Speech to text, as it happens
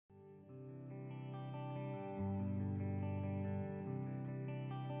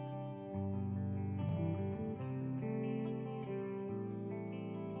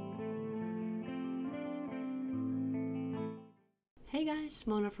Hey guys,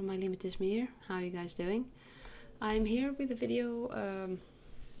 Mona from My Limit Is Me here. How are you guys doing? I'm here with a video,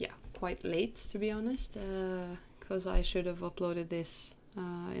 quite late to be honest, because I should have uploaded this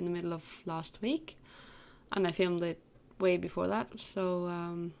in the middle of last week, and I filmed it way before that, so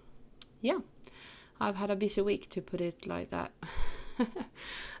I've had a busy week, to put it like that.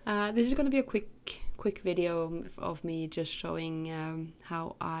 This is going to be a quick video of me just showing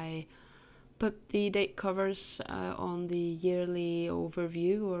how I put the date covers on the yearly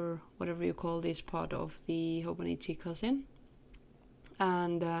overview, or whatever you call this part of the Hobonichi Cousin.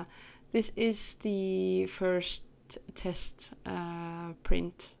 And this is the first test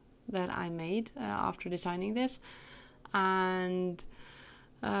print that I made after designing this. And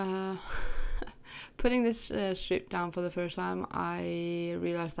putting this strip down for the first time, I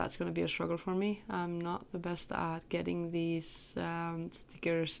realized that's going to be a struggle for me. I'm not the best at getting these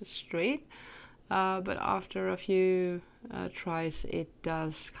stickers straight, but after a few tries, it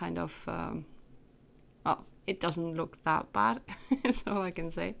does kind of, it doesn't look that bad, that's all I can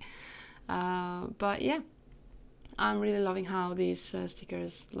say. But yeah, I'm really loving how these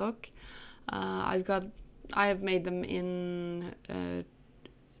stickers look. I have made them in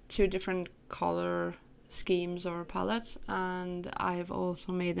 2 different color schemes or palettes, and I have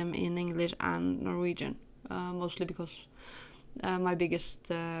also made them in English and Norwegian, mostly because my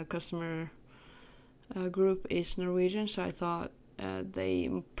biggest customer group is Norwegian, so I thought they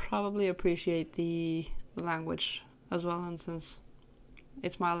probably appreciate the language as well, and since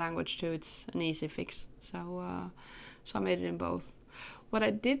it's my language too, it's an easy fix, so I made it in both. What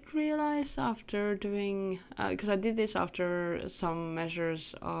I did realize after doing, because I did this after some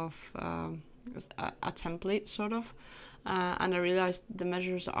measures of a template sort of, and I realized the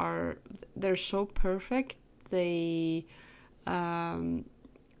measures they're so perfect, they are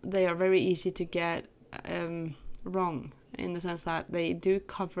very easy to get wrong, in the sense that they do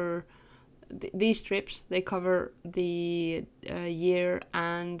cover these strips, they cover the year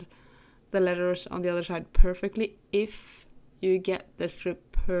and the letters on the other side perfectly if you get the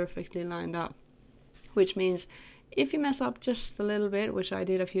strip perfectly lined up, which means if you mess up just a little bit, which I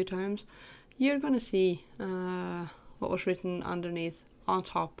did a few times, you're gonna see what was written underneath, on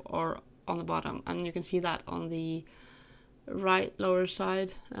top or on the bottom, and you can see that on the right lower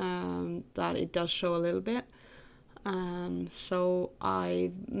side, that it does show a little bit. So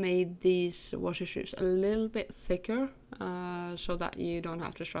I made these washi strips a little bit thicker, so that you don't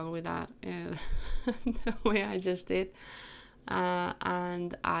have to struggle with that the way I just did.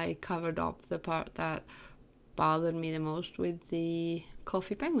 And I covered up the part that bothered me the most with the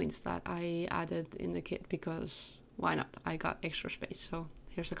coffee penguins that I added in the kit, because why not? I got extra space, so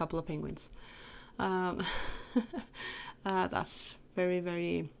here's a couple of penguins. That's very,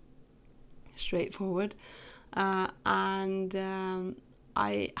 very straightforward. And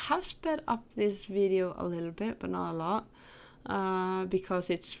I have sped up this video a little bit, but not a lot, because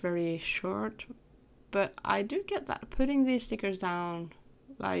it's very short. But I do get that putting these stickers down,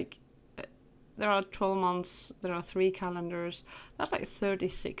 like, there are 12 months, there are 3 calendars, that's like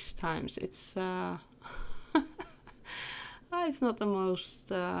 36 times. It's it's not the most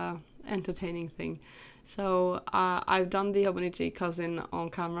entertaining thing. So I've done the Hobonichi Cousin on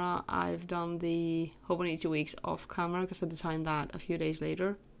camera, I've done the Hobonichi Weeks off camera, because I designed that a few days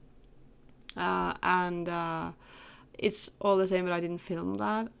later. And it's all the same, but I didn't film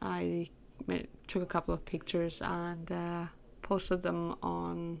that. I took a couple of pictures and posted them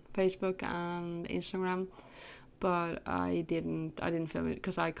on Facebook and Instagram, but I didn't film it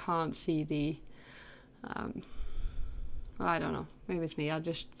because I can't see the I don't know, maybe it's me, I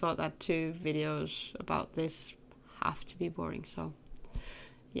just thought that 2 videos about this have to be boring, so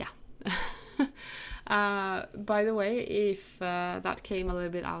yeah. By the way, if that came a little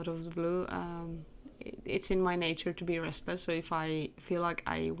bit out of the blue, it's in my nature to be restless, so if I feel like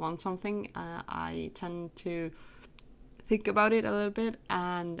I want something, I tend to think about it a little bit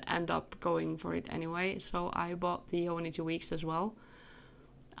and end up going for it anyway. So I bought the Hobonichi Weeks as well.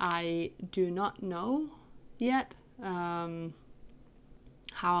 I do not know yet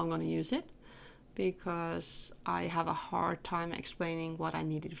how I'm going to use it, because I have a hard time explaining what I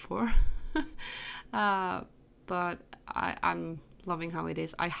need it for. But I'm loving how it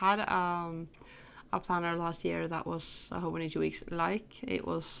is. I had a planner last year that was a Hobonichi Weeks like. It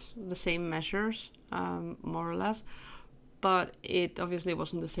was the same measures, more or less, but it obviously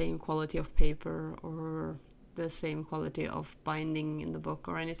wasn't the same quality of paper or the same quality of binding in the book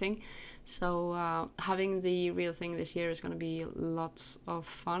or anything. So having the real thing this year is going to be lots of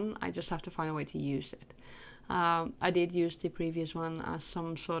fun. I just have to find a way to use it. I did use the previous one as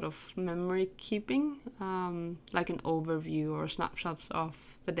some sort of memory keeping, like an overview or snapshots of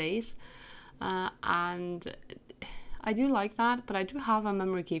the days. And I do like that, but I do have a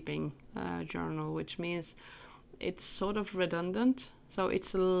memory keeping journal, which means it's sort of redundant. So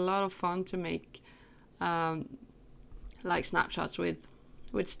it's a lot of fun to make like snapshots with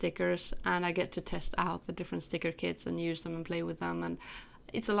stickers, and I get to test out the different sticker kits and use them and play with them, and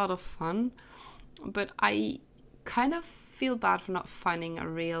it's a lot of fun. But I kind of feel bad for not finding a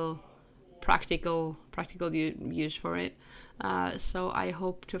real practical use for it. So I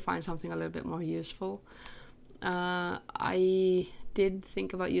hope to find something a little bit more useful. I did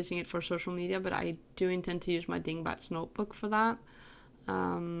think about using it for social media, but I do intend to use my Dingbats notebook for that.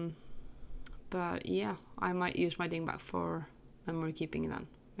 But yeah, I might use my Dingbat for memory keeping then,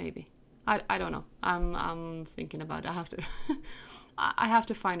 maybe. I don't know. I'm thinking about it. I have to I have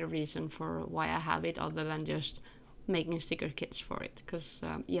to find a reason for why I have it other than just making sticker kits for it. Because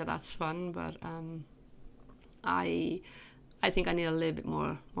yeah, that's fun, but I think I need a little bit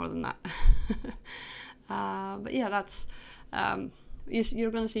more than that. But yeah, that's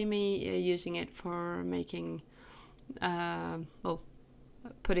you're gonna see me using it for making well,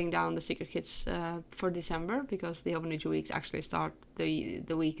 putting down the sticker kits for December, because the Hobonichi weeks actually start the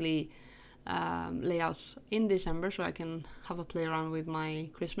weekly layouts in December, so I can have a play around with my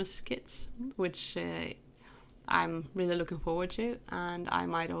Christmas kits, which I'm really looking forward to. And I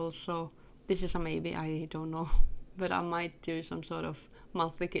might also, this is a maybe, I don't know, but I might do some sort of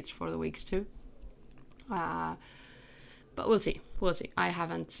monthly kits for the weeks too. But we'll see. I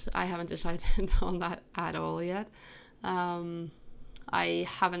haven't decided on that at all yet. I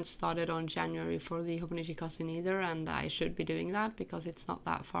haven't started on January for the Hobonichi Cousin either, and I should be doing that because it's not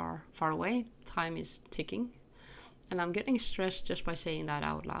that far away. Time is ticking, and I'm getting stressed just by saying that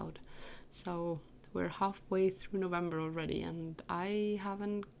out loud. So we're halfway through November already, and I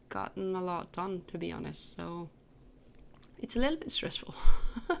haven't gotten a lot done, to be honest. So it's a little bit stressful.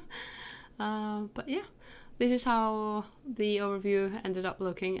 But yeah, this is how the overview ended up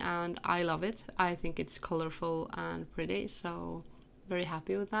looking, and I love it. I think it's colorful and pretty, so very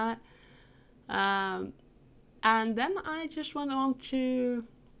happy with that. And then I just went on to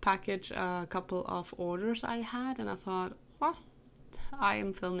package a couple of orders I had, and I thought, well, I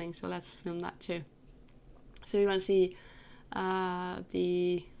am filming, so let's film that too. So you're gonna see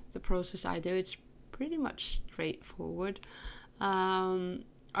the process I do. It's pretty much straightforward.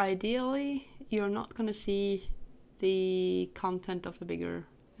 Ideally, you're not gonna see the content of the bigger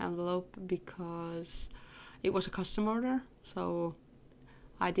envelope because it was a custom order, so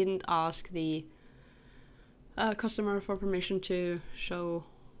I didn't ask the customer for permission to show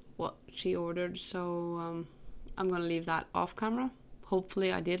what she ordered, so I'm gonna leave that off camera.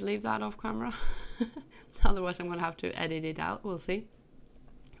 Hopefully I did leave that off camera. Otherwise I'm gonna have to edit it out, we'll see.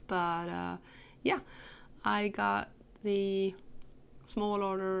 But yeah, I got the small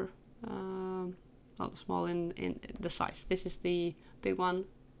order, well, small in the size. This is the big one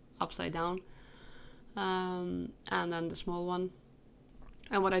upside down, and then the small one.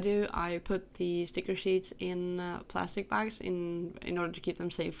 And what I do, I put the sticker sheets in plastic bags in order to keep them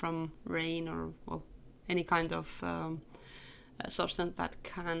safe from rain or, well, any kind of substance that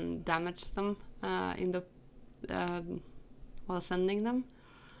can damage them in the while sending them.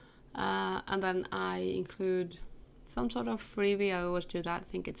 And then I include some sort of freebie. I always do that. I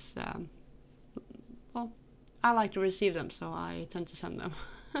think it's well, I like to receive them, so I tend to send them.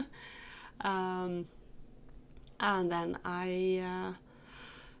 And then I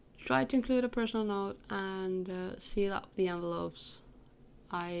try to include a personal note and seal up the envelopes.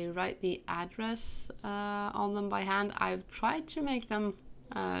 I write the address on them by hand. I've tried to make them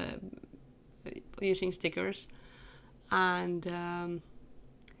using stickers, and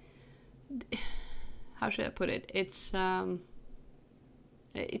how should I put it? It's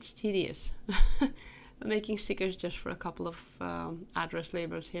tedious. Making stickers just for a couple of address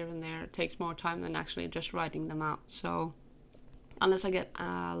labels here and there takes more time than actually just writing them out. So unless I get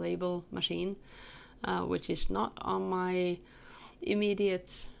a label machine, which is not on my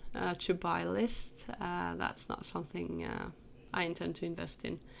immediate to buy list, that's not something I intend to invest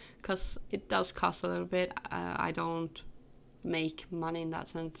in, because it does cost a little bit. I don't make money in that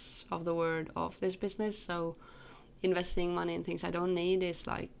sense of the word of this business, so investing money in things I don't need is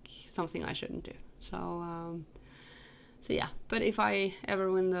like something I shouldn't do. So yeah, but if I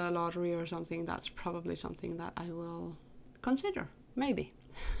ever win the lottery or something, that's probably something that I will consider, maybe.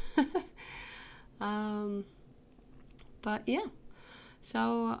 But yeah,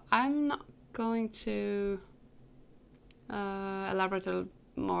 so I'm not going to elaborate a little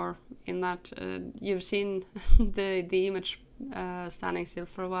more in that. You've seen the image standing still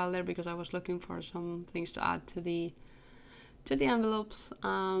for a while there because I was looking for some things to add to the envelopes.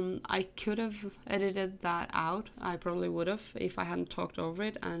 I could have edited that out. I probably would have if I hadn't talked over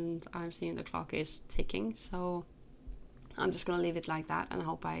it, and I'm seeing the clock is ticking, so I'm just gonna leave it like that and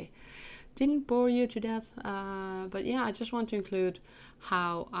hope I didn't bore you to death. But yeah, I just want to include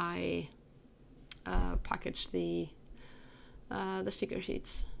how I package the sticker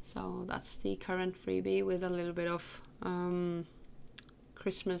sheets. So that's the current freebie with a little bit of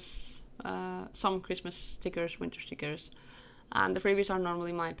Christmas, some Christmas stickers, winter stickers. And the freebies are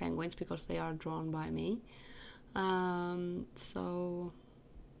normally my penguins because they are drawn by me. So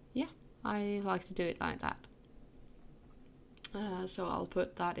yeah, I like to do it like that. So I'll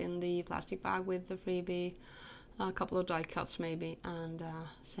put that in the plastic bag with the freebie, a couple of die cuts maybe, and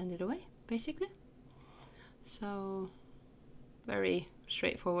send it away, basically. So very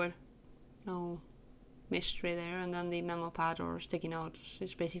straightforward, no mystery there. And then the memo pad or sticky notes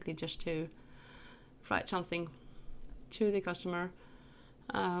is basically just to write something to the customer,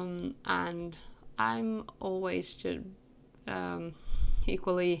 and I'm always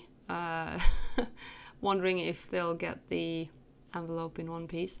equally wondering if they'll get the envelope in one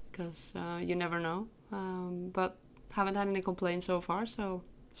piece, because you never know, but haven't had any complaints so far, so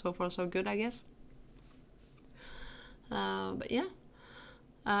far so good, I guess. But yeah,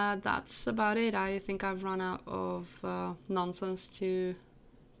 that's about it. I think I've run out of nonsense to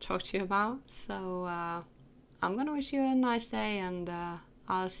talk to you about, so I'm gonna wish you a nice day, and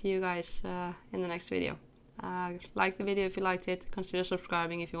I'll see you guys in the next video. Like the video if you liked it, consider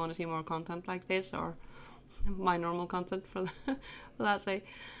subscribing if you want to see more content like this, or my normal content for that sake.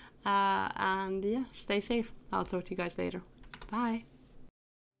 And yeah, stay safe. I'll talk to you guys later. Bye.